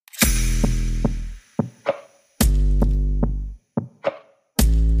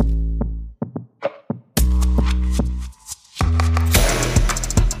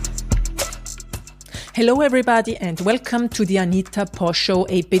Hello, everybody, and welcome to the Anita Posch Show,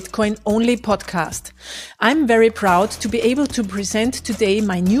 a Bitcoin-only podcast. I'm very proud to be able to present today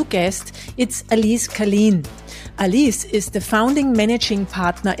my new guest. It's Alyse Killeen. Alyse is the founding managing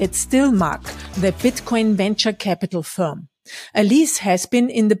partner at Stillmark, the Bitcoin venture capital firm. Alyse has been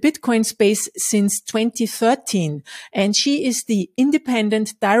in the Bitcoin space since 2013, and she is the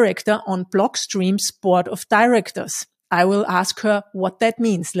independent director on Blockstream's board of directors. I will ask her what that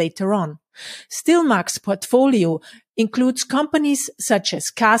means later on. Stillmark's portfolio includes companies such as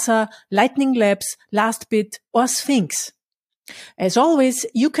Casa, Lightning Labs, Lastbit, or Sphinx. As always,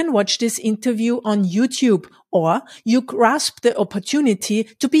 you can watch this interview on YouTube, or you grasp the opportunity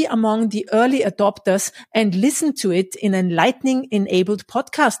to be among the early adopters and listen to it in a Lightning-enabled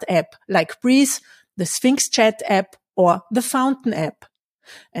podcast app like Breeze, the Sphinx Chat app, or the Fountain app.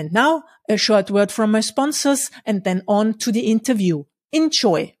 And now, a short word from my sponsors and then on to the interview.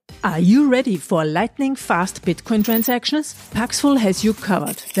 Enjoy! Are you ready for lightning-fast Bitcoin transactions? Paxful has you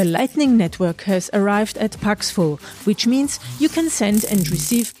covered. The Lightning Network has arrived at Paxful, which means you can send and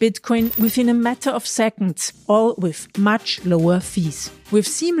receive Bitcoin within a matter of seconds, all with much lower fees. With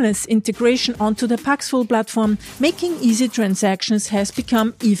seamless integration onto the Paxful platform, making easy transactions has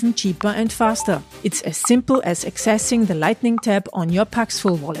become even cheaper and faster. It's as simple as accessing the Lightning tab on your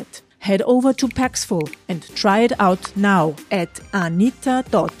Paxful wallet. Head over to Paxful and try it out now at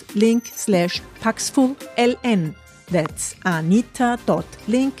anita.link/paxfulln. That's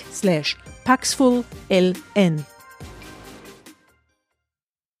anita.link/paxfulln.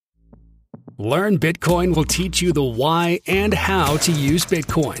 Learn Bitcoin will teach you the why and how to use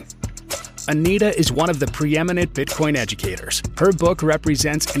Bitcoin. Anita is one of the preeminent Bitcoin educators. Her book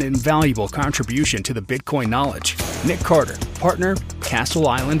represents an invaluable contribution to the Bitcoin knowledge. Nick Carter, partner, Castle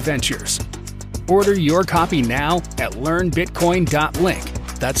Island Ventures. Order your copy now at learnbitcoin.link.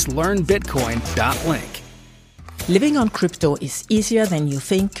 That's learnbitcoin.link. Living on crypto is easier than you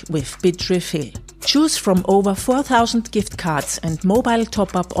think with Bitrefill. Choose from over 4,000 gift cards and mobile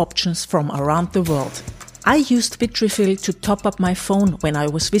top-up options from around the world. I used Bitrefill to top up my phone when I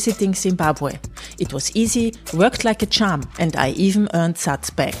was visiting Zimbabwe. It was easy, worked like a charm, and I even earned sats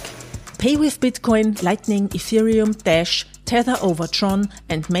back. Pay with Bitcoin, Lightning, Ethereum, Dash, Tether over Tron,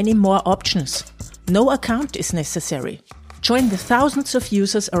 and many more options. No account is necessary. Join the thousands of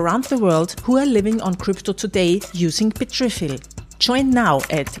users around the world who are living on crypto today using Bitrefill. Join now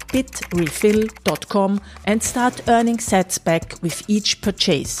at bitrefill.com and start earning sats back with each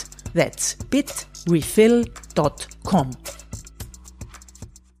purchase. That's bitrefill.com.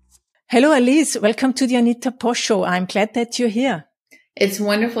 Hello, Alyse. Welcome to the Anita Posch Show. I'm glad that you're here. It's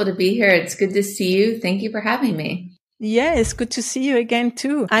wonderful to be here. It's good to see you. Thank you for having me. Yeah, it's good to see you again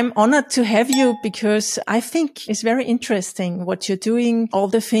too. I'm honored to have you because I think it's very interesting what you're doing, all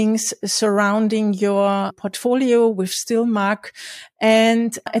the things surrounding your portfolio with Stillmark.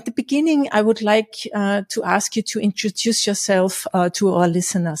 And at the beginning, I would like to ask you to introduce yourself to our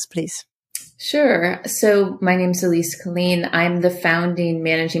listeners, please. Sure. So my name's Alyse Killeen. I'm the founding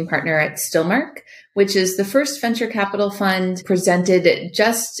managing partner at Stillmark, which is the first venture capital fund presented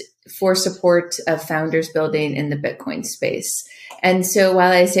just for support of founders building in the Bitcoin space. And so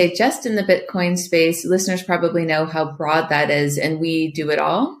while I say just in the Bitcoin space, listeners probably know how broad that is, and we do it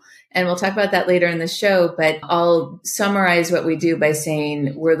all. And we'll talk about that later in the show, but I'll summarize what we do by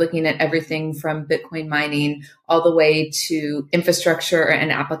saying we're looking at everything from Bitcoin mining all the way to infrastructure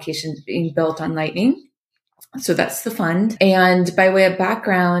and applications being built on Lightning. So that's the fund. And by way of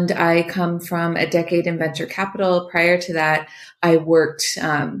background, I come from a decade in venture capital. Prior to that, I worked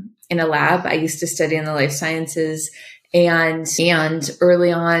in a lab. I used to study in the life sciences and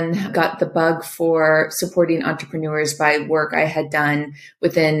early on got the bug for supporting entrepreneurs by work I had done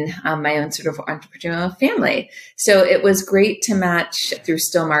within my own sort of entrepreneurial family. So it was great to match through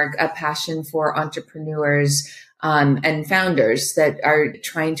Stillmark a passion for entrepreneurs and founders that are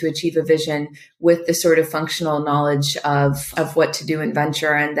trying to achieve a vision with the sort of functional knowledge of what to do in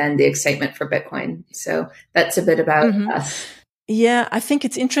venture and then the excitement for Bitcoin. So that's a bit about us. Yeah, I think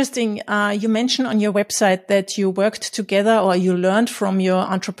it's interesting. You mentioned on your website that you worked together or you learned from your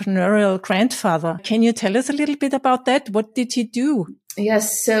entrepreneurial grandfather. Can you tell us a little bit about that? What did he do?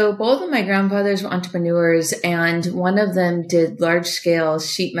 Yes. So both of my grandfathers were entrepreneurs, and one of them did large scale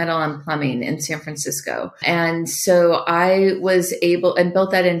sheet metal and plumbing in San Francisco. And so I was able and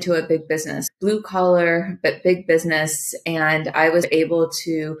built that into a big business, blue collar, but big business. And I was able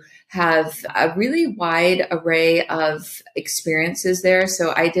to have a really wide array of experiences there.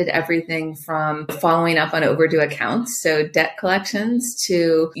 So I did everything from following up on overdue accounts, so debt collections,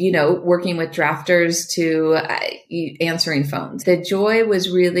 to, working with drafters, to answering phones. The joy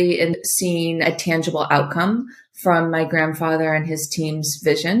was really in seeing a tangible outcome from my grandfather and his team's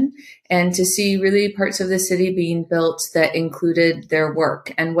vision, and to see really parts of the city being built that included their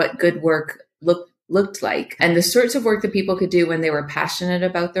work and what good work looked like, and the sorts of work that people could do when they were passionate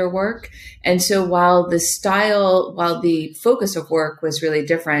about their work. And so while the focus of work was really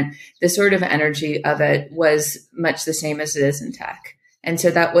different, the sort of energy of it was much the same as it is in tech. And so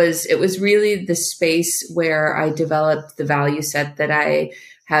it was really the space where I developed the value set that I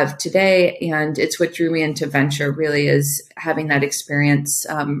have today. And it's what drew me into venture, really, is having that experience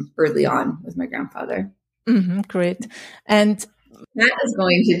early on with my grandfather. Mm-hmm, great. And Matt is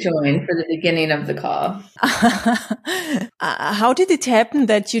going to join for the beginning of the call. How did it happen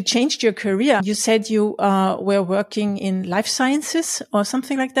that you changed your career? You said you were working in life sciences or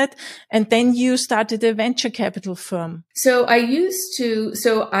something like that, and then you started a venture capital firm. So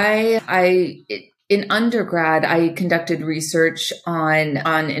in undergrad, I conducted research on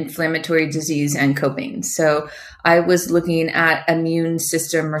inflammatory disease and coping. So I was looking at immune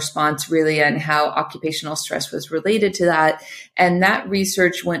system response, really, and how occupational stress was related to that. And that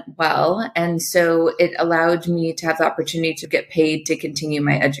research went well. And so it allowed me to have the opportunity to get paid to continue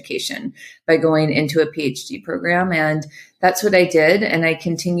my education by going into a PhD program. And that's what I did. And I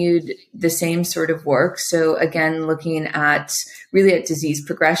continued the same sort of work. So again, looking at disease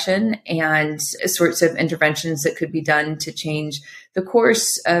progression and sorts of interventions that could be done to change the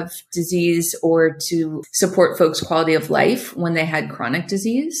course of disease or to support folks' quality of life when they had chronic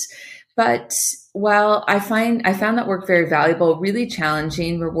disease. But while I found that work very valuable, really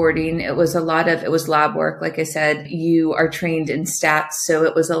challenging, rewarding, it was lab work. Like I said, you are trained in stats. So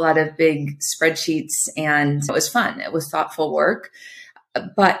it was a lot of big spreadsheets, and it was fun. It was thoughtful work.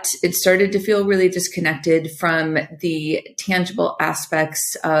 But it started to feel really disconnected from the tangible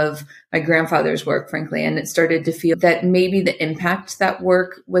aspects of my grandfather's work, frankly. And it started to feel that maybe the impact that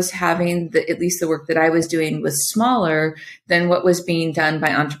work was having, at least the work that I was doing, was smaller than what was being done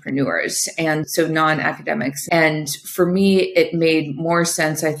by entrepreneurs, and so non-academics. And for me, it made more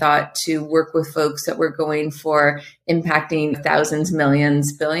sense, I thought, to work with folks that were going for impacting thousands,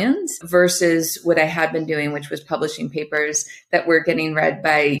 millions, billions, versus what I had been doing, which was publishing papers that were getting read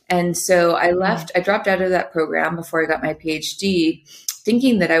by. And so I dropped out of that program before I got my PhD,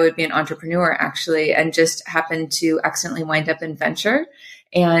 thinking that I would be an entrepreneur, actually, and just happened to accidentally wind up in venture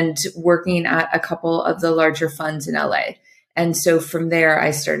and working at a couple of the larger funds in LA. And so from there,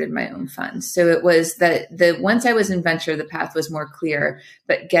 I started my own fund. So it was once I was in venture, the path was more clear,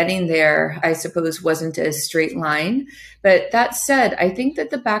 but getting there, I suppose, wasn't a straight line. But that said, I think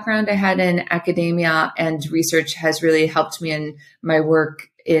that the background I had in academia and research has really helped me in my work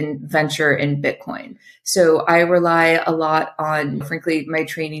in venture in Bitcoin. So I rely a lot on, frankly, my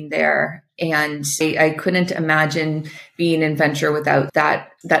training there. And I couldn't imagine being in venture without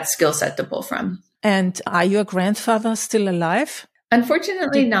that skill set to pull from. And are your grandfather still alive?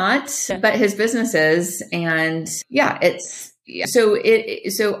 Unfortunately not, but his business is. And so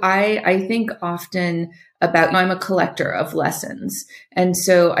I think often about, I'm a collector of lessons. And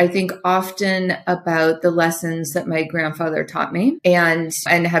so I think often about the lessons that my grandfather taught me, and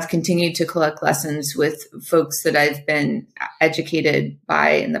have continued to collect lessons with folks that I've been educated by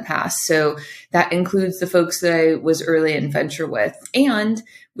in the past. So that includes the folks that I was early in venture with, and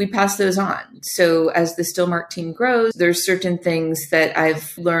we pass those on. So as the Stillmark team grows, there's certain things that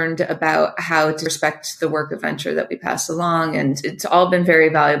I've learned about how to respect the work of venture that we pass along. And it's all been very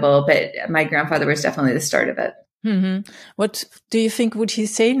valuable, but my grandfather was definitely the start of it. Mm-hmm. What do you think would he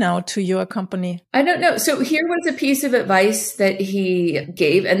say now to your company? I don't know. So here was a piece of advice that he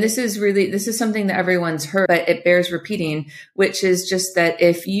gave, and this is something that everyone's heard, but it bears repeating, which is just that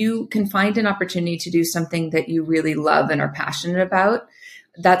if you can find an opportunity to do something that you really love and are passionate about,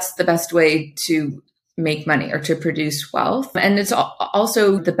 that's the best way to make money or to produce wealth. And it's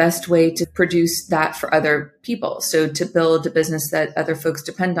also the best way to produce that for other people. So to build a business that other folks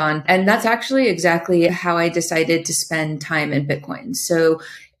depend on. And that's actually exactly how I decided to spend time in Bitcoin. So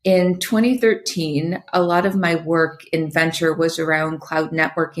in 2013, a lot of my work in venture was around cloud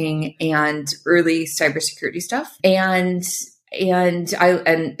networking and early cybersecurity stuff. And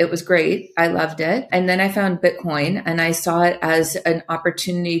it was great. I loved it. And then I found Bitcoin, and I saw it as an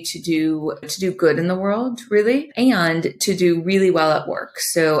opportunity to do good in the world, really, and to do really well at work.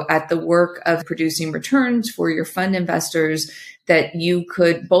 So at the work of producing returns for your fund investors, that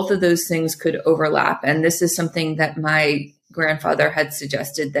both of those things could overlap. And this is something that my grandfather had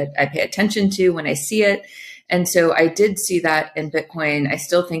suggested that I pay attention to when I see it. And so I did see that in Bitcoin. I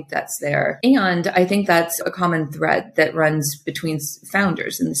still think that's there. And I think that's a common thread that runs between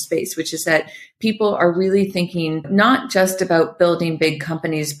founders in the space, which is that people are really thinking not just about building big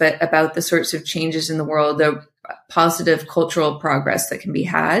companies, but about the sorts of changes in the world, the positive cultural progress that can be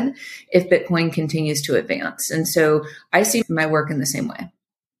had if Bitcoin continues to advance. And so I see my work in the same way.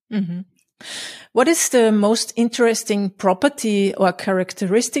 Mm-hmm. What is the most interesting property or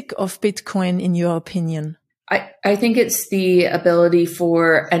characteristic of Bitcoin in your opinion? I think it's the ability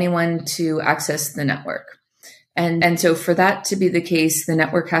for anyone to access the network. And so for that to be the case, the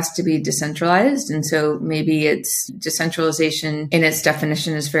network has to be decentralized. And so maybe it's decentralization in its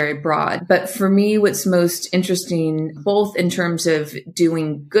definition is very broad. But for me, what's most interesting, both in terms of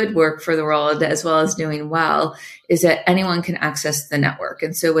doing good work for the world as well as doing well, is that anyone can access the network.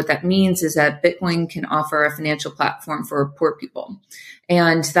 And so what that means is that Bitcoin can offer a financial platform for poor people.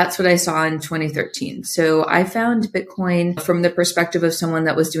 And that's what I saw in 2013. So I found Bitcoin from the perspective of someone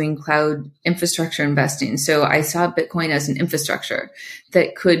that was doing cloud infrastructure investing. So I saw Bitcoin as an infrastructure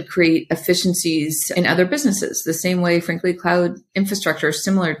that could create efficiencies in other businesses, the same way, frankly, cloud infrastructure is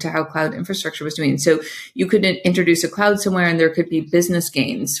similar to how cloud infrastructure was doing. So you could introduce a cloud somewhere and there could be business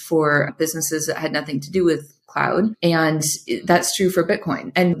gains for businesses that had nothing to do with cloud. And that's true for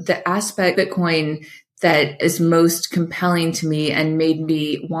Bitcoin. And the aspect of Bitcoin that is most compelling to me and made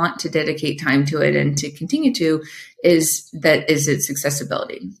me want to dedicate time to it and to continue to is its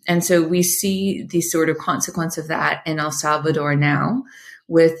accessibility. And so we see the sort of consequence of that in El Salvador now,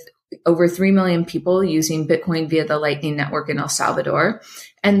 with over 3 million people using Bitcoin via the Lightning Network in El Salvador.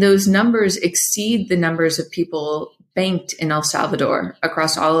 And those numbers exceed the numbers of people banked in El Salvador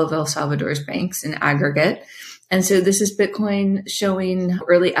across all of El Salvador's banks in aggregate. And so this is Bitcoin showing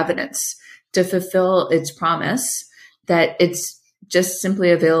early evidence to fulfill its promise that it's just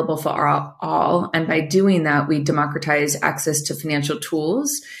simply available for all. And by doing that, we democratize access to financial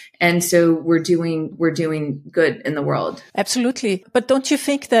tools. And so we're doing good in the world. Absolutely. But don't you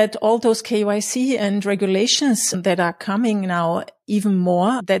think that all those KYC and regulations that are coming now even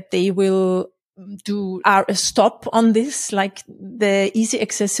more, that they will are a stop on this, like the easy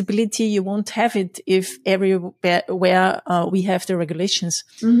accessibility? You won't have it if everywhere where we have the regulations.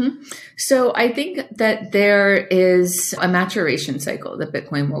 Mm-hmm. So I think that there is a maturation cycle that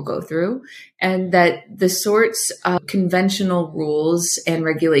Bitcoin will go through, and that the sorts of conventional rules and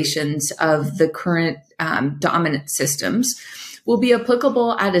regulations of the current dominant systems will be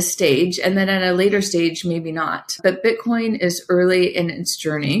applicable at a stage, and then at a later stage, maybe not. But Bitcoin is early in its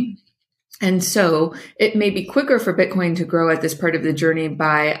journey. And so it may be quicker for Bitcoin to grow at this part of the journey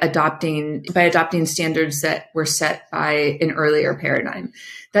by adopting standards that were set by an earlier paradigm.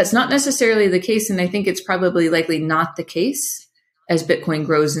 That's not necessarily the case. And I think it's probably likely not the case as Bitcoin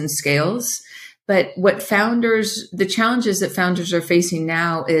grows and scales. But the challenges that founders are facing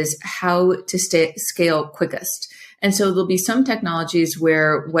now is how to scale quickest. And so there'll be some technologies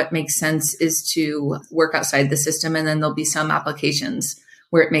where what makes sense is to work outside the system. And then there'll be some applications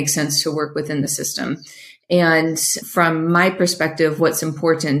where it makes sense to work within the system. And from my perspective, what's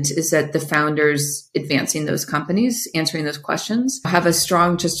important is that the founders advancing those companies, answering those questions, have a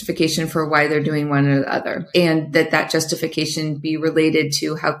strong justification for why they're doing one or the other. And that justification be related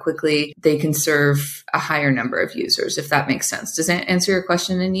to how quickly they can serve a higher number of users, if that makes sense. Does that answer your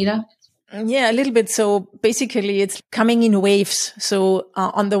question, Anita? Yeah, a little bit. So basically it's coming in waves. So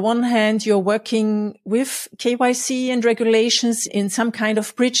on the one hand, you're working with KYC and regulations in some kind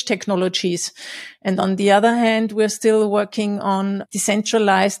of bridge technologies. And on the other hand, we're still working on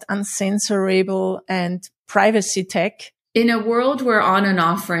decentralized, uncensorable and privacy tech. In a world where on and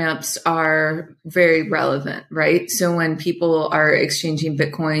off ramps are very relevant, right? So when people are exchanging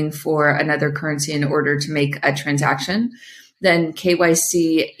Bitcoin for another currency in order to make a transaction, then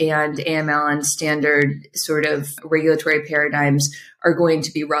KYC and AML and standard sort of regulatory paradigms are going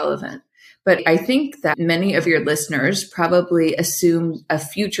to be relevant. But I think that many of your listeners probably assume a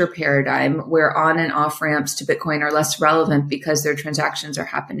future paradigm where on and off ramps to Bitcoin are less relevant because their transactions are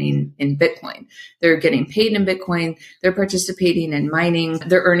happening in Bitcoin. They're getting paid in Bitcoin. They're participating in mining.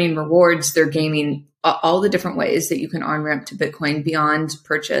 They're earning rewards. They're gaming, all the different ways that you can on-ramp to Bitcoin beyond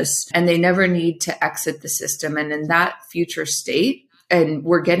purchase. And they never need to exit the system. And in that future state, and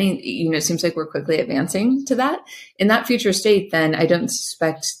we're getting, it seems like we're quickly advancing to that. In that future state, then I don't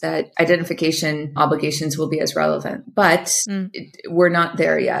suspect that identification obligations will be as relevant, but we're not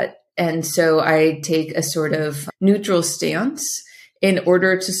there yet. And so I take a sort of neutral stance in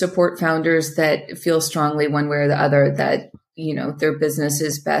order to support founders that feel strongly one way or the other that, their business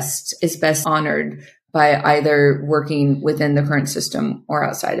is best honored by either working within the current system or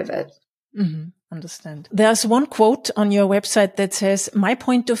outside of it. Mm-hmm. Understand. There's one quote on your website that says, "My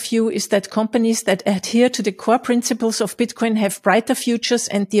point of view is that companies that adhere to the core principles of Bitcoin have brighter futures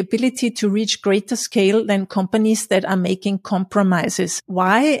and the ability to reach greater scale than companies that are making compromises."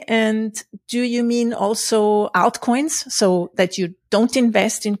 Why? And do you mean also altcoins, so that you don't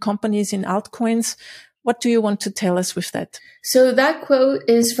invest in companies in altcoins? What do you want to tell us with that? So that quote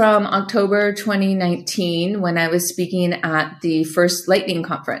is from October 2019 when I was speaking at the first Lightning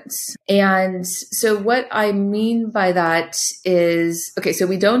conference. And so what I mean by that is, okay, so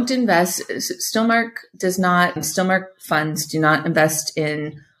we don't invest, Stillmark funds do not invest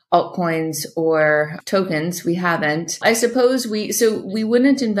in altcoins or tokens. We haven't. I suppose we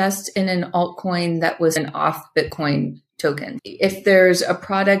wouldn't invest in an altcoin that was an off Bitcoin token. If there's a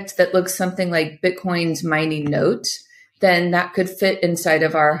product that looks something like Bitcoin's mining note, then that could fit inside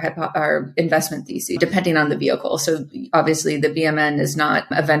of our investment thesis, depending on the vehicle. So obviously the BMN is not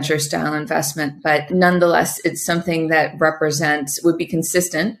a venture style investment, but nonetheless, it's something that would be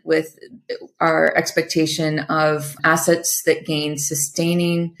consistent with our expectation of assets that gain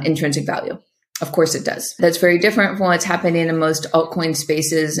sustaining intrinsic value. Of course it does. That's very different from what's happening in most altcoin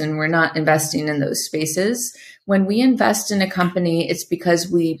spaces, and we're not investing in those spaces. When we invest in a company, it's because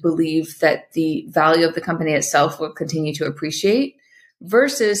we believe that the value of the company itself will continue to appreciate,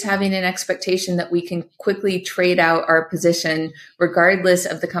 versus having an expectation that we can quickly trade out our position regardless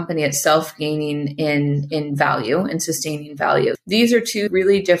of the company itself gaining in value and sustaining value. These are two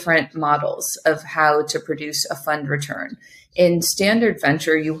really different models of how to produce a fund return. In standard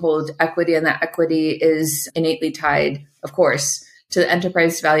venture, you hold equity, and that equity is innately tied, of course, to the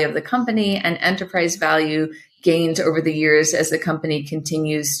enterprise value of the company, and enterprise value gains over the years as the company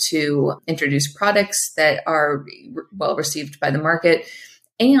continues to introduce products that are well received by the market.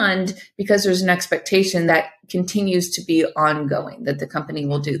 And because there's an expectation that continues to be ongoing, that the company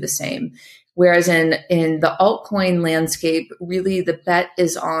will do the same. Whereas in the altcoin landscape, really the bet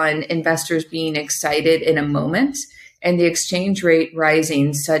is on investors being excited in a moment and the exchange rate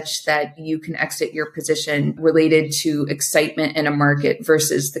rising such that you can exit your position related to excitement in a market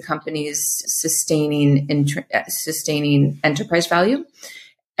versus the company's sustaining enterprise value.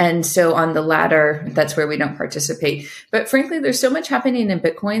 And so on the latter, that's where we don't participate. But frankly, there's so much happening in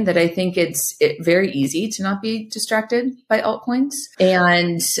Bitcoin that I think it's very easy to not be distracted by altcoins.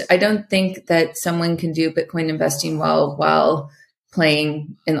 And I don't think that someone can do Bitcoin investing well while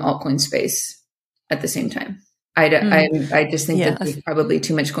playing in the altcoin space at the same time. I just think that there's probably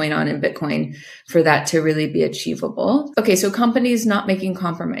too much going on in Bitcoin for that to really be achievable. Okay, so companies not making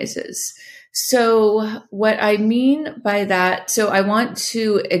compromises. So what I mean by that, so I want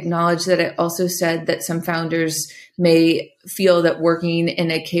to acknowledge that I also said that some founders may feel that working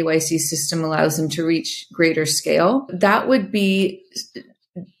in a KYC system allows them to reach greater scale. That would be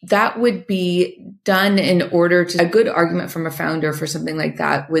done in order to, a good argument from a founder for something like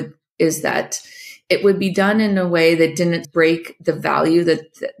that is that it would be done in a way that didn't break the value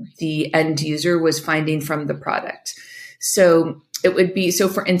that the end user was finding from the product. So it would be, so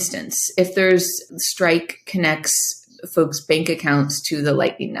for instance, if Strike connects folks' bank accounts to the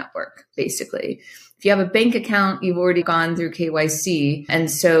Lightning Network, basically. If you have a bank account, you've already gone through KYC.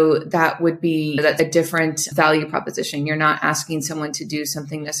 And so that's a different value proposition. You're not asking someone to do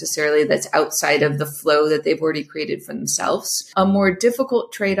something necessarily that's outside of the flow that they've already created for themselves. A more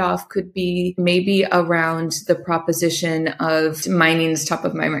difficult trade-off could be maybe around the proposition of mining is top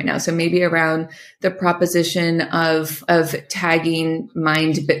of mind right now. So maybe around the proposition of tagging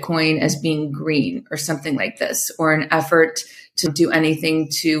mined Bitcoin as being green or something like this, or an effort to do anything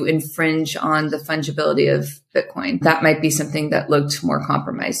to infringe on the fungibility of Bitcoin. That might be something that looked more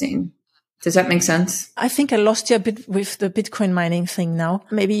compromising. Does that make sense? I think I lost you a bit with the Bitcoin mining thing now.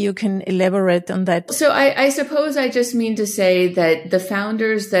 Maybe you can elaborate on that. So I suppose I just mean to say that the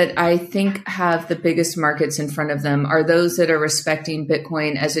founders that I think have the biggest markets in front of them are those that are respecting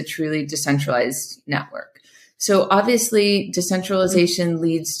Bitcoin as a truly decentralized network. So obviously decentralization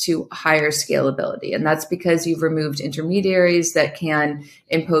leads to higher scalability, and that's because you've removed intermediaries that can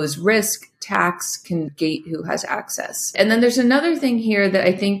impose risk, tax, can gate who has access. And then there's another thing here that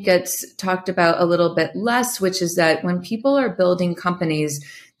I think gets talked about a little bit less, which is that when people are building companies,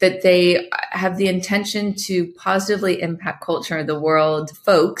 that they have the intention to positively impact culture in the world,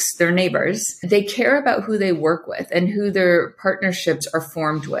 folks, their neighbors. They care about who they work with and who their partnerships are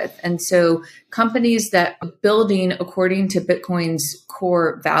formed with. And so companies that are building according to Bitcoin's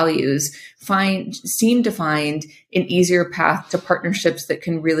core values seem to find an easier path to partnerships that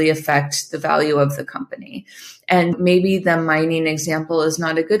can really affect the value of the company. And maybe the mining example is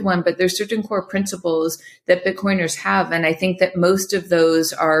not a good one, but there's certain core principles that Bitcoiners have. And I think that most of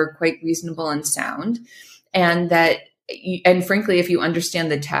those are quite reasonable and sound. And frankly, if you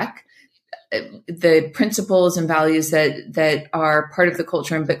understand the tech, the principles and values that are part of the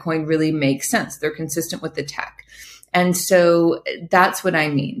culture in Bitcoin really make sense. They're consistent with the tech. And so that's what I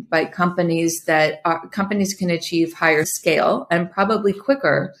mean by companies can achieve higher scale and probably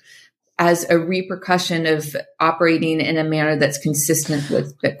quicker as a repercussion of operating in a manner that's consistent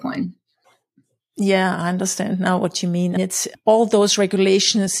with Bitcoin. Yeah, I understand now what you mean. It's all those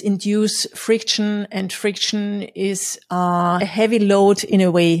regulations induce friction, and friction is a heavy load in a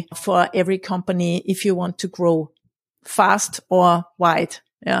way for every company if you want to grow fast or wide.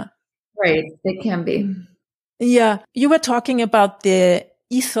 Yeah. Right. It can be. Yeah. You were talking about the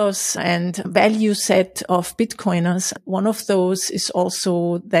ethos and value set of Bitcoiners. One of those is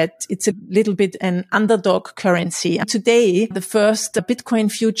also that it's a little bit an underdog currency. Today, the first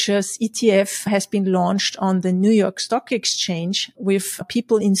Bitcoin futures ETF has been launched on the New York Stock Exchange with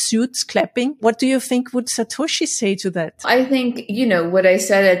people in suits clapping. What do you think would Satoshi say to that? I think, what I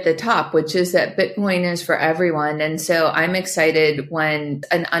said at the top, which is that Bitcoin is for everyone. And so I'm excited when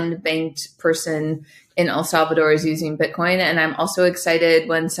an unbanked person in El Salvador is using Bitcoin. And I'm also excited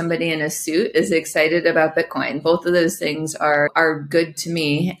when somebody in a suit is excited about Bitcoin. Both of those things are good to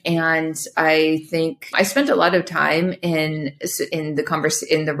me. And I think I spent a lot of time in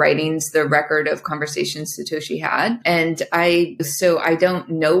the writings, the record of conversations Satoshi had. And so I don't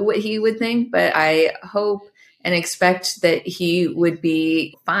know what he would think, but I hope and expect that he would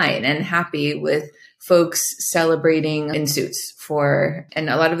be fine and happy with folks celebrating in suits and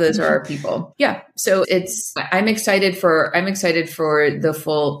a lot of those are our people. Yeah. So I'm excited for the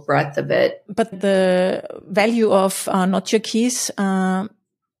full breadth of it. But the value of not your keys, not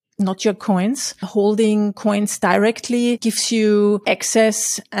your coins, holding coins directly gives you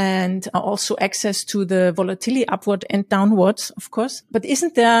access and also access to the volatility upward and downwards, of course. But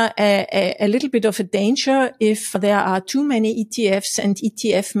isn't there a little bit of a danger if there are too many ETFs and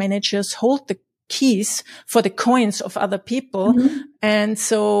ETF managers hold the keys for the coins of other people, and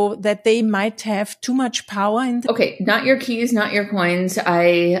so that they might have too much power okay, not your keys, not your coins.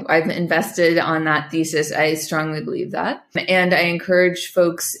 I've invested on that thesis. I strongly believe that. And I encourage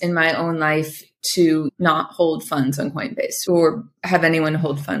folks in my own life to not hold funds on Coinbase or have anyone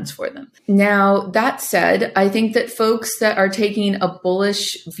hold funds for them. Now, that said, I think that folks that are taking a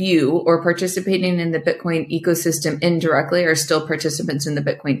bullish view or participating in the Bitcoin ecosystem indirectly are still participants in the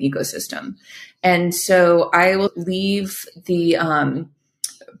Bitcoin ecosystem. And so I will leave the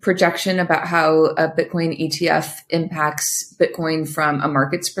projection about how a Bitcoin ETF impacts Bitcoin from a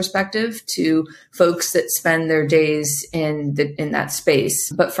market's perspective to folks that spend their days in that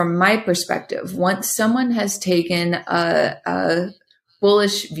space. But from my perspective, once someone has taken a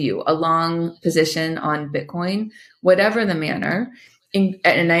bullish view, a long position on Bitcoin, whatever the manner,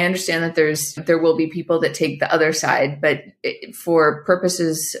 and I understand that there will be people that take the other side, but for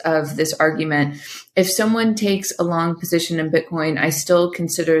purposes of this argument, if someone takes a long position in Bitcoin, I still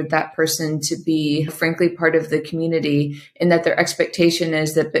consider that person to be, frankly, part of the community, in that their expectation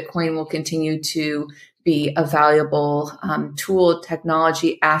is that Bitcoin will continue to be a valuable tool,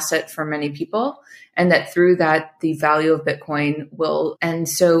 technology, asset for many people. And that through that, the value of Bitcoin will. And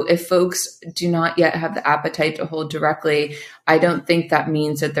so if folks do not yet have the appetite to hold directly, I don't think that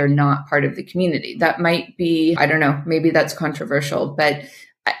means that they're not part of the community. That might be, I don't know, maybe that's controversial, but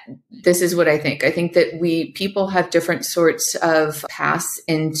this is what I think. I think that people have different sorts of paths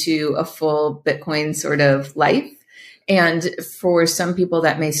into a full Bitcoin sort of life. And for some people,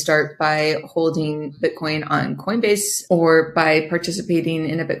 that may start by holding Bitcoin on Coinbase or by participating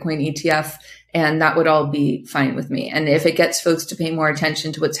in a Bitcoin ETF. And that would all be fine with me. And if it gets folks to pay more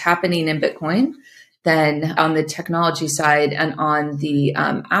attention to what's happening in Bitcoin, then on the technology side and on the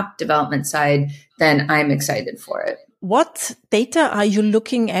app development side, then I'm excited for it. What data are you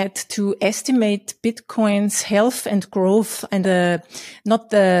looking at to estimate Bitcoin's health and growth and not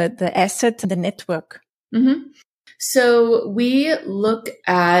the asset, the network? Mm-hmm. So we look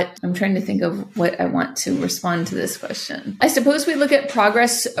at, I'm trying to think of what I want to respond to this question. I suppose we look at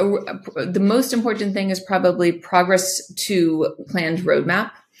progress. The most important thing is probably progress to planned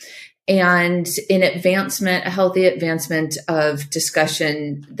roadmap. and a healthy advancement of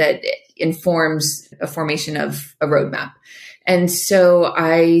discussion that informs a formation of a roadmap. And so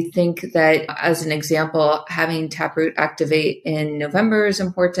I think that, as an example, having Taproot activate in November is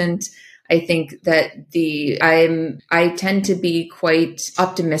important. I think that I tend to be quite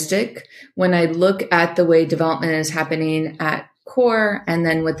optimistic when I look at the way development is happening at core, and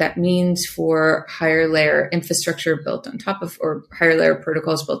then what that means for higher layer infrastructure built on top of, or higher layer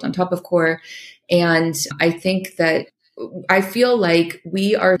protocols built on top of core. And I think that I feel like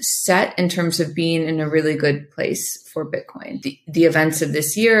we are set in terms of being in a really good place for Bitcoin. The events of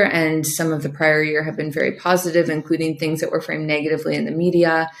this year and some of the prior year have been very positive, including things that were framed negatively in the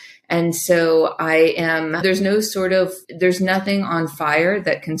media. And so there's nothing on fire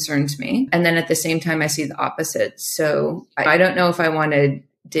that concerns me. And then at the same time, I see the opposite. So I don't know if I want to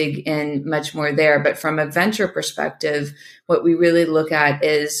dig in much more there, but from a venture perspective, what we really look at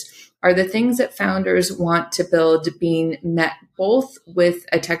are the things that founders want to build being met both with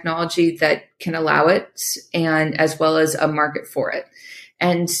a technology that can allow it and as well as a market for it.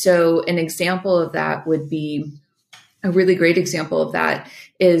 And so an example of that would be, a really great example of that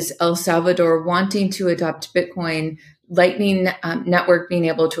is El Salvador wanting to adopt Bitcoin, Lightning Network being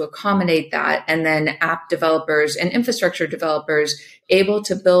able to accommodate that, and then app developers and infrastructure developers able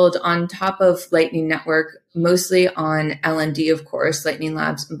to build on top of Lightning Network, mostly on LND, of course, Lightning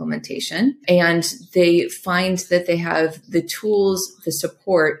Labs implementation. And they find that they have the tools, the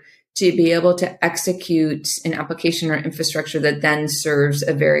support to be able to execute an application or infrastructure that then serves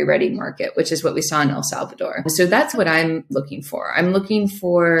a very ready market, which is what we saw in El Salvador. So that's what I'm looking for. I'm looking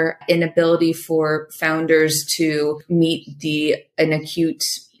for an ability for founders to meet an acute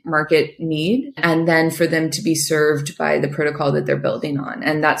market need, and then for them to be served by the protocol that they're building on.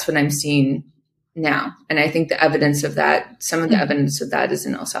 And that's what I'm seeing now. And I think the evidence of that, some of the evidence of that is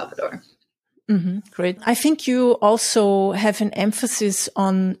in El Salvador. Mm-hmm. Great. I think you also have an emphasis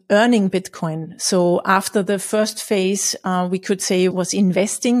on earning Bitcoin. So after the first phase, we could say was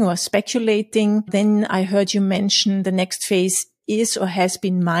investing or speculating. Then I heard you mention the next phase is or has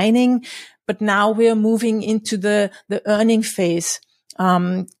been mining, but now we're moving into the earning phase.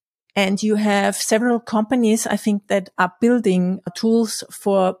 And you have several companies, I think, that are building tools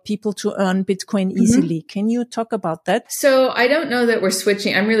for people to earn Bitcoin easily. Mm-hmm. Can you talk about that? So I don't know that we're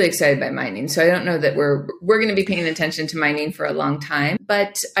switching. I'm really excited by mining. So I don't know that we're going to be paying attention to mining for a long time.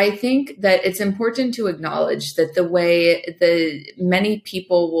 But I think that it's important to acknowledge that the way many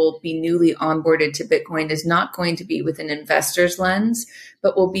people will be newly onboarded to Bitcoin is not going to be with an investor's lens,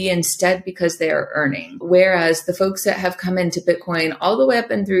 but will be instead because they are earning. Whereas the folks that have come into Bitcoin all the way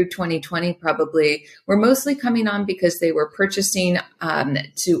up and through 2020 probably were mostly coming on because they were purchasing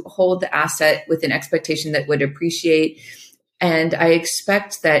to hold the asset with an expectation that would appreciate. And I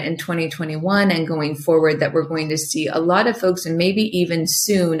expect that in 2021 and going forward that we're going to see a lot of folks, and maybe even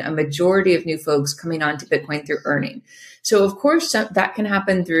soon a majority of new folks coming on to Bitcoin through earning. So of course that can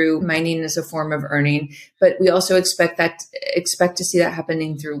happen through mining as a form of earning, but we also expect to see that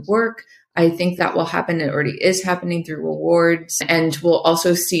happening through work. I think that will happen. It already is happening through rewards, and we'll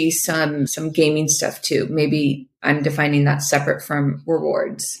also see some gaming stuff too. Maybe I'm defining that separate from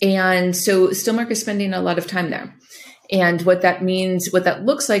rewards. And so Stillmark is spending a lot of time there. And what that means, what that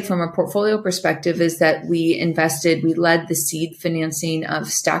looks like from a portfolio perspective is that we led the seed financing of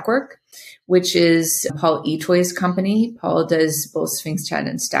Stackwork, which is Paul Itoy's company. Paul does both Sphinx Chat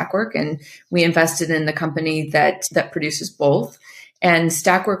and Stackwork, and we invested in the company that produces both. And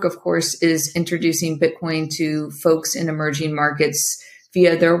Stackwork, of course, is introducing Bitcoin to folks in emerging markets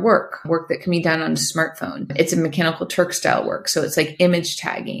via their work that can be done on a smartphone. It's a Mechanical Turk style work. So it's like image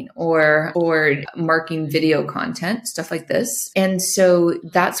tagging or marking video content, stuff like this. And so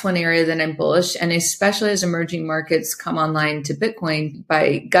that's one area that I'm bullish. And especially as emerging markets come online to Bitcoin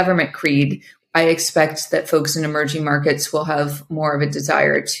by government creed, I expect that folks in emerging markets will have more of a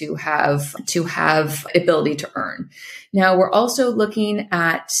desire to have ability to earn. Now, we're also looking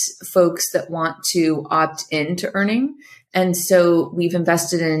at folks that want to opt into earning. And so we've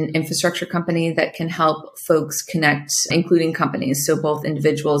invested in an infrastructure company that can help folks connect, including companies. So both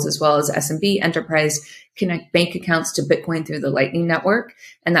individuals as well as SMB enterprise connect bank accounts to Bitcoin through the Lightning Network.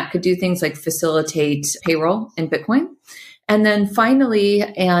 And that could do things like facilitate payroll in Bitcoin. And then finally,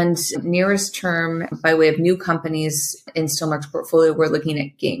 and nearest term, by way of new companies in Stillmark's portfolio, we're looking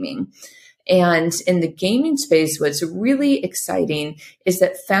at gaming. And in the gaming space, what's really exciting is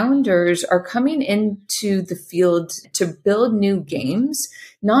that founders are coming into the field to build new games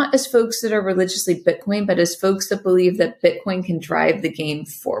not as folks that are religiously Bitcoin, but as folks that believe that Bitcoin can drive the game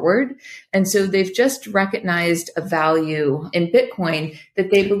forward. And so they've just recognized a value in Bitcoin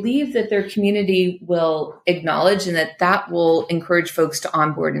that they believe that their community will acknowledge, and that will encourage folks to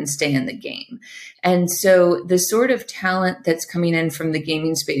onboard and stay in the game. And so the sort of talent that's coming in from the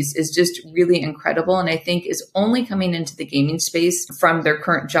gaming space is just really incredible. And I think is only coming into the gaming space from their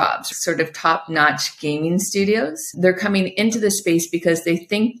current jobs, sort of top-notch gaming studios. They're coming into the space because they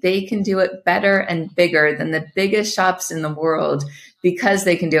think they can do it better and bigger than the biggest shops in the world because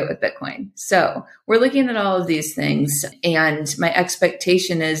they can do it with Bitcoin. So we're looking at all of these things. And my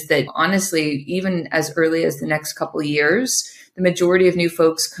expectation is that honestly, even as early as the next couple of years, the majority of new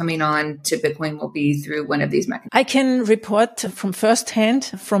folks coming on to Bitcoin will be through one of these mechanisms. I can report from firsthand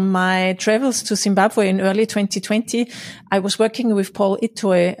from my travels to Zimbabwe in early 2020. I was working with Paul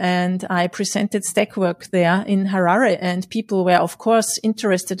Itoe and I presented Stackwork there in Harare, and people were of course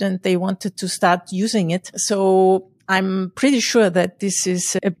interested and they wanted to start using it. So I'm pretty sure that this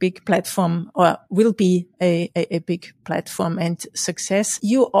is a big platform, or will be a big platform and success.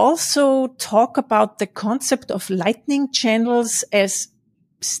 You also talk about the concept of lightning channels as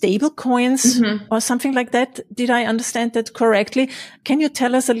stable coins or something like that. Did I understand that correctly? Can you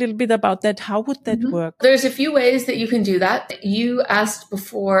tell us a little bit about that? How would that work? There's a few ways that you can do that. You asked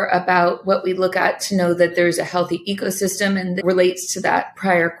before about what we look at to know that there's a healthy ecosystem, and that relates to that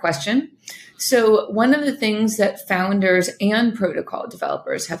prior question. So one of the things that founders and protocol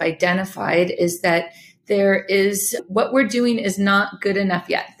developers have identified is that what we're doing is not good enough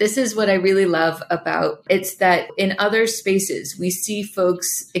yet. This is what I really love about it's that in other spaces, we see folks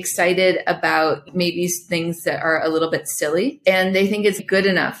excited about maybe things that are a little bit silly and they think it's good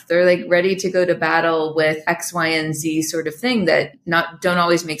enough. They're like ready to go to battle with X, Y, and Z sort of thing that don't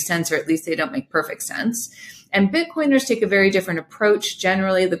always make sense, or at least they don't make perfect sense. And Bitcoiners take a very different approach.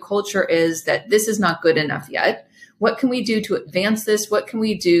 Generally, the culture is that this is not good enough yet. What can we do to advance this? What can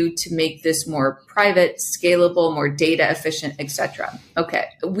we do to make this more private, scalable, more data efficient, etc.? Okay.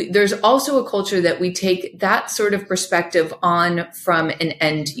 There's also a culture that we take that sort of perspective on from an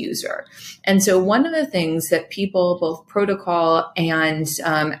end user. And so one of the things that people, both protocol and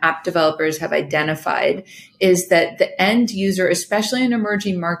app developers, have identified is that the end user, especially in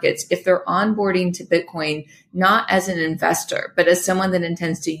emerging markets, if they're onboarding to Bitcoin, not as an investor, but as someone that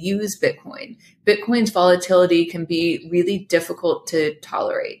intends to use Bitcoin, Bitcoin's volatility can be really difficult to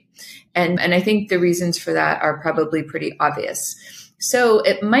tolerate. And I think the reasons for that are probably pretty obvious. So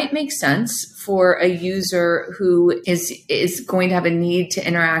it might make sense for a user who is going to have a need to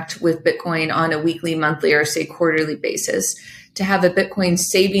interact with Bitcoin on a weekly, monthly, or say quarterly basis to have a Bitcoin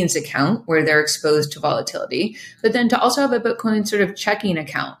savings account where they're exposed to volatility, but then to also have a Bitcoin sort of checking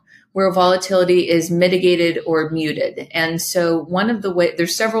account where volatility is mitigated or muted. And so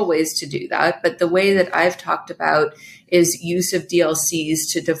there's several ways to do that, but the way that I've talked about is use of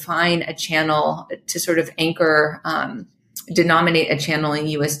DLCs to define a channel to sort of anchor, denominate a channel in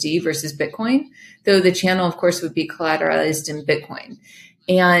USD versus Bitcoin, though the channel, of course, would be collateralized in Bitcoin.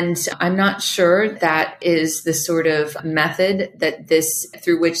 And I'm not sure that is the sort of method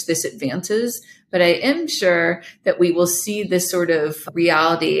through which this advances, but I am sure that we will see this sort of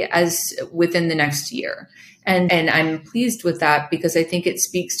reality as within the next year. And I'm pleased with that because I think it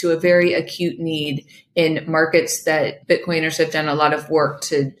speaks to a very acute need in markets that Bitcoiners have done a lot of work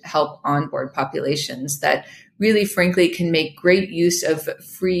to help onboard populations that really, frankly, can make great use of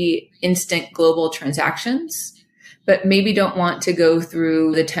free, instant global transactions, but maybe don't want to go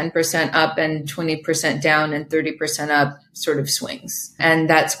through the 10% up and 20% down and 30% up sort of swings. And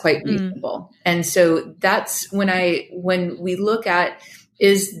that's quite reasonable. And so that's when we look at,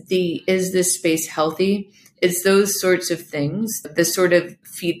 is this space healthy? It's those sorts of things, the sort of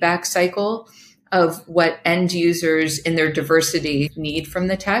feedback cycle of what end users in their diversity need from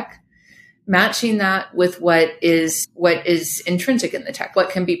the tech, matching that with what is intrinsic in the tech, what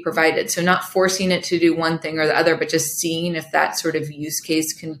can be provided. So not forcing it to do one thing or the other, but just seeing if that sort of use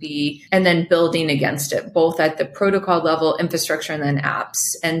case can be, and then building against it, both at the protocol level, infrastructure, and then apps.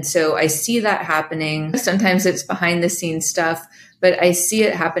 And so I see that happening. Sometimes it's behind the scenes stuff, but I see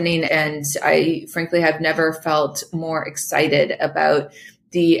it happening. And I frankly have never felt more excited about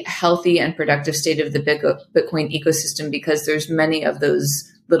the healthy and productive state of the Bitcoin ecosystem, because there's many of those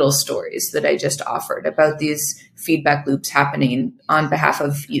little stories that I just offered about these feedback loops happening on behalf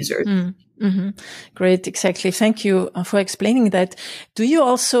of users. Great. Exactly. Thank you for explaining that. Do you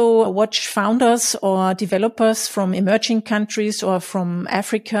also watch founders or developers from emerging countries or from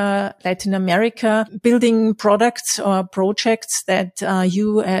Africa, Latin America, building products or projects that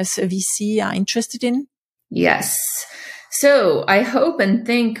you as a VC are interested in? Yes. So I hope and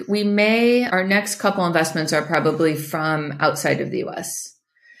think our next couple investments are probably from outside of the US.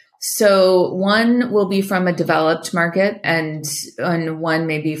 So one will be from a developed market and one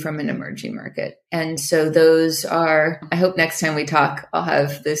may be from an emerging market. And so I hope next time we talk, I'll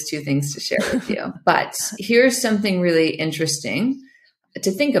have those two things to share with you. But here's something really interesting to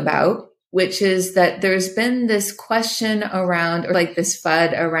think about, which is that there's been this question around, or like this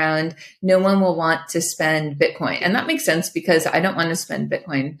FUD around, no one will want to spend Bitcoin. And that makes sense because I don't want to spend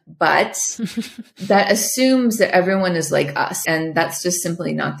Bitcoin, but that assumes that everyone is like us. And that's just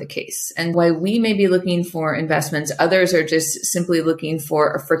simply not the case. And while we may be looking for investments, others are just simply looking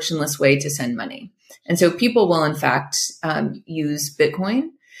for a frictionless way to send money. And so people will in fact use Bitcoin,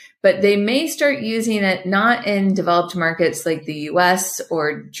 but they may start using it not in developed markets like the US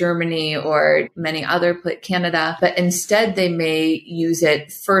or Germany or many other, Canada, but instead they may use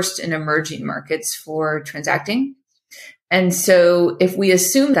it first in emerging markets for transacting. And so if we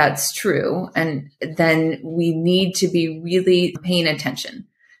assume that's true, and then we need to be really paying attention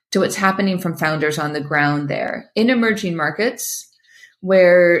to what's happening from founders on the ground there in emerging markets,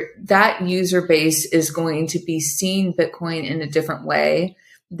 where that user base is going to be seeing Bitcoin in a different way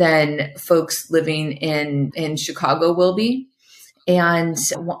than folks living in Chicago will be, and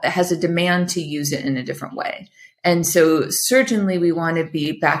has a demand to use it in a different way. And so certainly we want to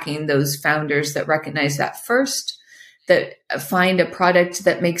be backing those founders that recognize that first, that find a product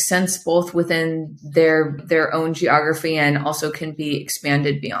that makes sense both within their own geography and also can be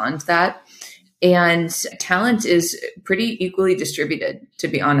expanded beyond that. And talent is pretty equally distributed, to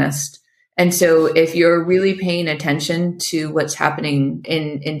be honest. And so if you're really paying attention to what's happening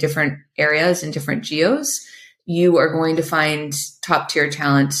in different areas, in different geos, you are going to find top tier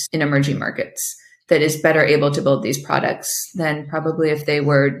talent in emerging markets that is better able to build these products than probably if they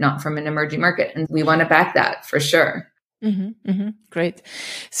were not from an emerging market. And we want to back that for sure. Great.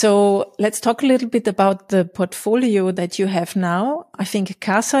 So let's talk a little bit about the portfolio that you have now. I think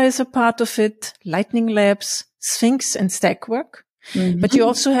Casa is a part of it, Lightning Labs, Sphinx and Stackwork. But you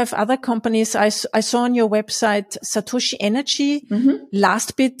also have other companies. I saw on your website, Satoshi Energy,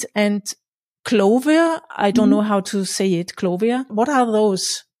 Lastbit and Clover. I don't know how to say it. Clover. What are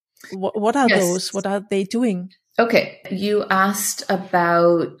those? What are those? What are they doing? Okay. You asked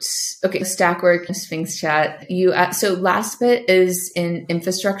about, Stackwork and Sphinx Chat. So Lastbit is an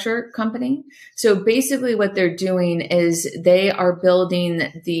infrastructure company. So basically what they're doing is they are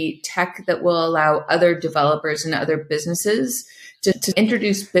building the tech that will allow other developers and other businesses to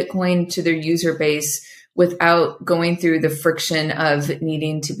introduce Bitcoin to their user base without going through the friction of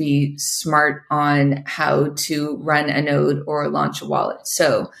needing to be smart on how to run a node or launch a wallet.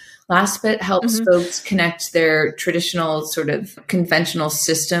 So Lastbit helps folks connect their traditional sort of conventional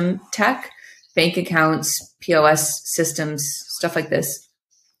system tech, bank accounts, POS systems, stuff like this,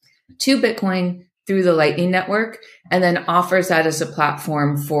 to Bitcoin through the Lightning Network, and then offers that as a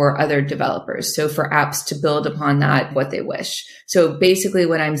platform for other developers. So for apps to build upon that, what they wish. So basically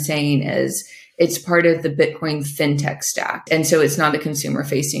what I'm saying is it's part of the Bitcoin fintech stack. And so it's not a consumer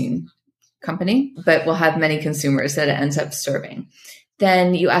facing company, but will have many consumers that it ends up serving.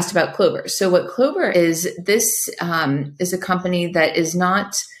 Then you asked about Clover. So what Clover is, this is a company that is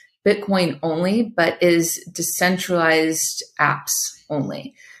not Bitcoin only, but is decentralized apps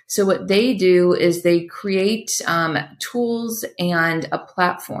only. So what they do is they create tools and a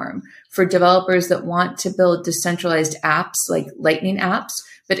platform for developers that want to build decentralized apps like Lightning apps,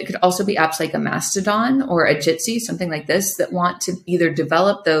 but it could also be apps like a Mastodon or a Jitsi, something like this, that want to either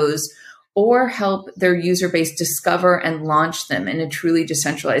develop those or help their user base discover and launch them in a truly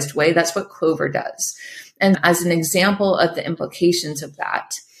decentralized way. That's what Clover does. And as an example of the implications of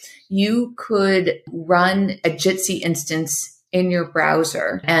that, you could run a Jitsi instance in your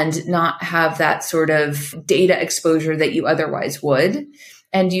browser and not have that sort of data exposure that you otherwise would.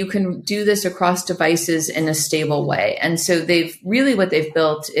 And you can do this across devices in a stable way. And so what they've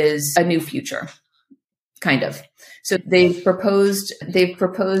built is a new future, kind of. So they've proposed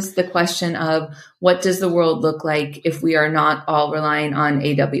the question of what does the world look like if we are not all relying on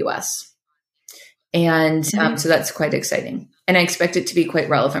AWS? And so that's quite exciting. And I expect it to be quite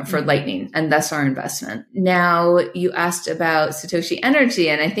relevant for Lightning, and thus our investment. Now, you asked about Satoshi Energy,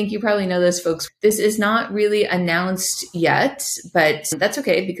 and I think you probably know those folks. This is not really announced yet, but that's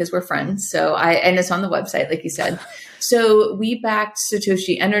okay because we're friends. And it's on the website, like you said. So we backed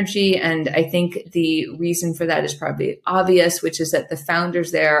Satoshi Energy, and I think the reason for that is probably obvious, which is that the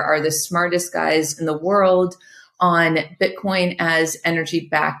founders there are the smartest guys in the world on Bitcoin as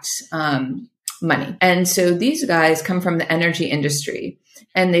energy-backed money. And so these guys come from the energy industry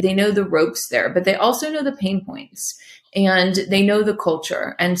and they know the ropes there, but they also know the pain points. and they know the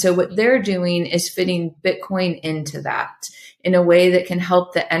culture. And so what they're doing is fitting Bitcoin into that in a way that can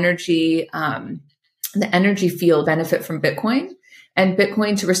help the energy field benefit from Bitcoin, and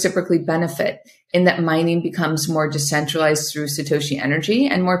Bitcoin to reciprocally benefit in that mining becomes more decentralized through Satoshi energy,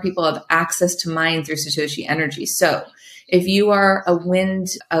 and more people have access to mine through Satoshi energy. So if you are a wind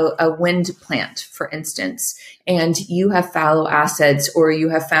plant, for instance, and you have fallow assets, or you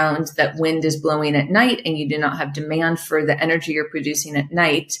have found that wind is blowing at night and you do not have demand for the energy you're producing at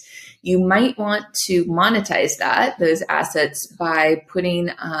night, you might want to monetize those assets by putting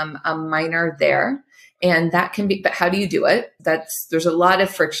a miner there. And that can be, but how do you do it? There's a lot of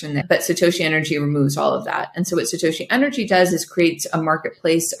friction there, but Satoshi Energy removes all of that. And so what Satoshi Energy does is creates a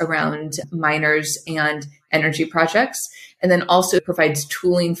marketplace around miners and energy projects, and then also provides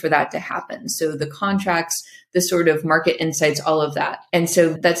tooling for that to happen. So the contracts, the sort of market insights, all of that. And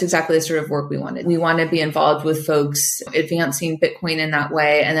so that's exactly the sort of work we wanted. We want to be involved with folks advancing Bitcoin in that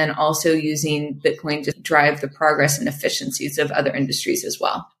way, and then also using Bitcoin to drive the progress and efficiencies of other industries as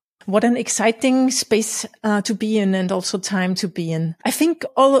well. What an exciting space to be in, and also time to be in. I think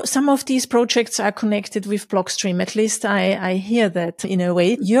some of these projects are connected with Blockstream. At least I hear that in a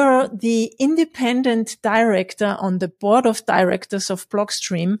way. You're the independent director on the board of directors of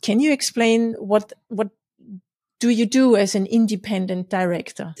Blockstream. Can you explain what do you do as an independent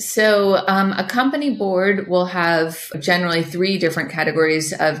director? So a company board will have generally 3 different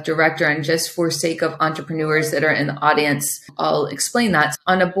categories of director. And just for sake of entrepreneurs that are in the audience, I'll explain that.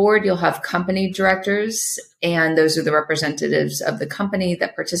 On a board, you'll have company directors, and those are the representatives of the company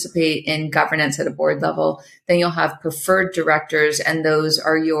that participate in governance at a board level. Then you'll have preferred directors, and those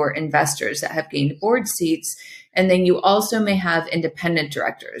are your investors that have gained board seats. And then you also may have independent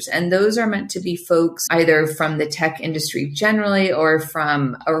directors, and those are meant to be folks either from the tech industry generally, or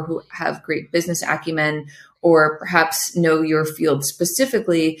who have great business acumen, or perhaps know your field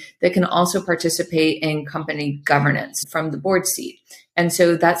specifically, that can also participate in company governance from the board seat. And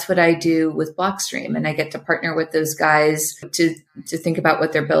so that's what I do with Blockstream. And I get to partner with those guys to think about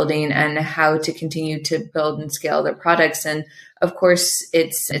what they're building and how to continue to build and scale their products. And of course,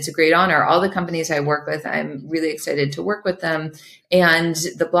 it's a great honor. All the companies I work with, I'm really excited to work with them. And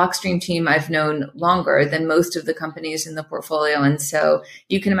the Blockstream team I've known longer than most of the companies in the portfolio. And so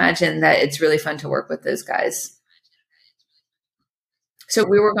you can imagine that it's really fun to work with those guys. So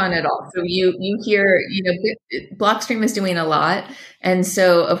we work on it all. So you hear, Blockstream is doing a lot. And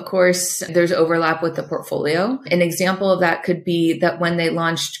so, of course, there's overlap with the portfolio. An example of that could be that when they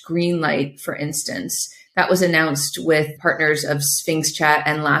launched Greenlight, for instance, that was announced with partners of Sphinx Chat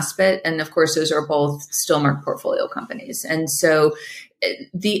and Lastbit. And of course, those are both Stillmark portfolio companies. And so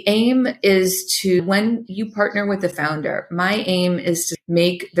the aim is to, when you partner with the founder, my aim is to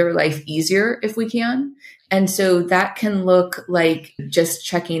make their life easier if we can. And so that can look like just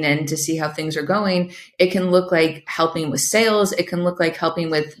checking in to see how things are going. It can look like helping with sales. It can look like helping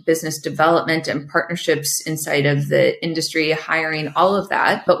with business development and partnerships inside of the industry, hiring, all of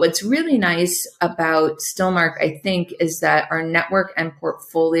that. But what's really nice about Stillmark, I think, is that our network and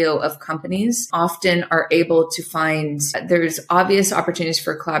portfolio of companies often are able to find there's obvious opportunities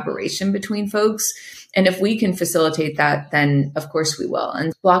for collaboration between folks. And if we can facilitate that, then of course we will.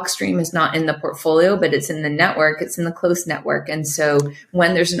 And Blockstream is not in the portfolio, but it's in the network. It's in the close network. And so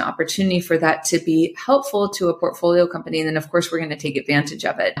when there's an opportunity for that to be helpful to a portfolio company, then of course we're going to take advantage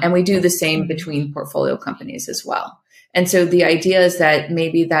of it. And we do the same between portfolio companies as well. And so the idea is that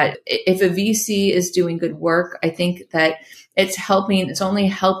maybe that if a VC is doing good work, I think that it's only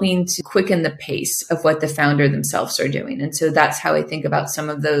helping to quicken the pace of what the founder themselves are doing. And so that's how I think about some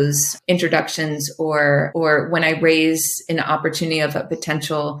of those introductions, or when I raise an opportunity of a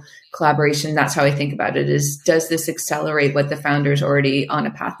potential collaboration, that's how I think about it, is does this accelerate what the founder's already on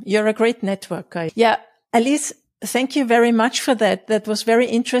a path? You're a great networker. Yeah. Alyse, thank you very much for that. That was very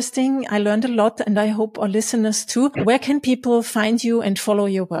interesting. I learned a lot, and I hope our listeners too. Where can people find you and follow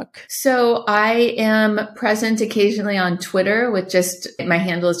your work? So I am present occasionally on Twitter with my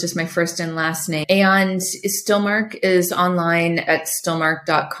handle is just my first and last name. And Stillmark is online at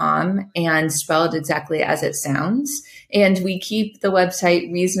stillmark.com and spelled exactly as it sounds. And we keep the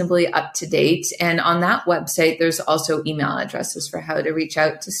website reasonably up to date. And on that website, there's also email addresses for how to reach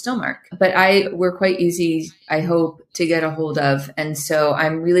out to Stillmark. But we're quite easy, I hope, to get a hold of. And so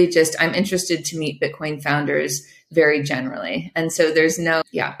I'm interested to meet Bitcoin founders very generally. And so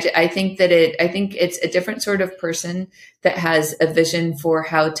I think it's a different sort of person that has a vision for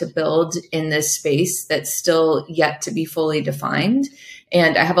how to build in this space that's still yet to be fully defined.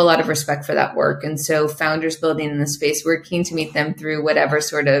 And I have a lot of respect for that work. And so founders building in the space, we're keen to meet them through whatever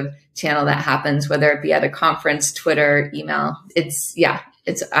sort of channel that happens, whether it be at a conference, Twitter, email.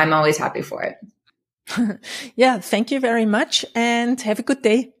 I'm always happy for it. Yeah, thank you very much and have a good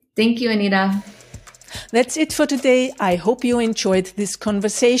day. Thank you, Anita. That's it for today. I hope you enjoyed this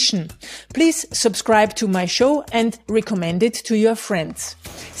conversation. Please subscribe to my show and recommend it to your friends.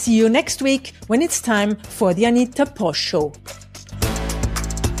 See you next week when it's time for the Anita Posch Show.